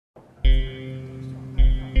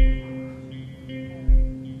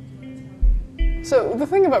So the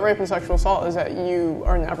thing about rape and sexual assault is that you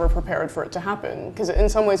are never prepared for it to happen, because in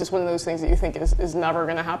some ways it's one of those things that you think is never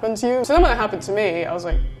going to happen to you. So then when it happened to me, I was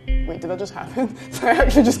like, wait, did that just happen? Did I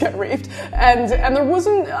actually just get raped? And there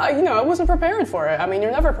wasn't, I wasn't prepared for it. I mean,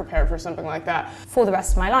 you're never prepared for something like that. For the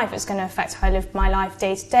rest of my life, it's going to affect how I live my life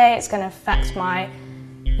day to day. It's going to affect my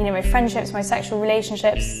my friendships, my sexual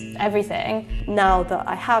relationships, everything. Now that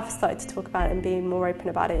I have started to talk about it and be more open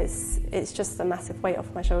about it, it's just a massive weight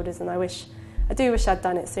off my shoulders, and I do wish I'd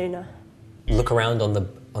done it sooner. Look around on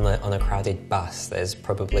a crowded bus. There's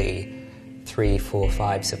probably 3, 4,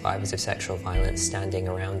 5 survivors of sexual violence standing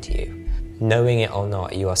around you. Knowing it or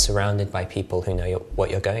not, you are surrounded by people who know what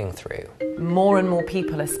you're going through. More and more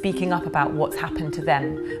people are speaking up about what's happened to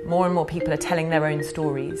them. More and more people are telling their own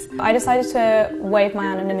stories. I decided to waive my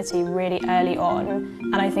anonymity really early on,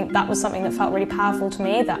 and I think that was something that felt really powerful to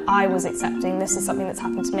me, that I was accepting this is something that's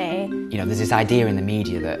happened to me. There's this idea in the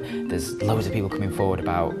media that there's loads of people coming forward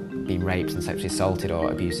about being raped and sexually assaulted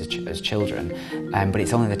or abused as children, but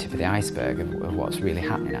it's only the tip of the iceberg of what's really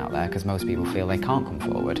happening out there, because most people feel they can't come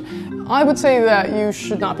forward. I would say that you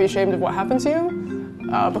should not be ashamed of what happened to you,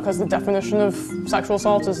 because the definition of sexual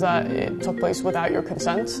assault is that it took place without your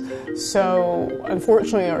consent. So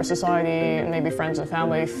unfortunately our society and maybe friends and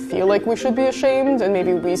family feel like we should be ashamed, and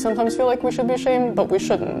maybe we sometimes feel like we should be ashamed, but we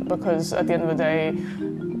shouldn't, because at the end of the day,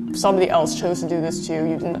 somebody else chose to do this to you.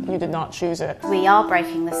 You did not choose it. We are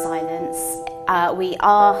breaking the silence. We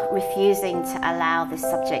are refusing to allow this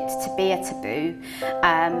subject to be a taboo.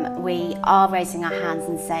 We are raising our hands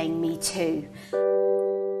and saying, me too.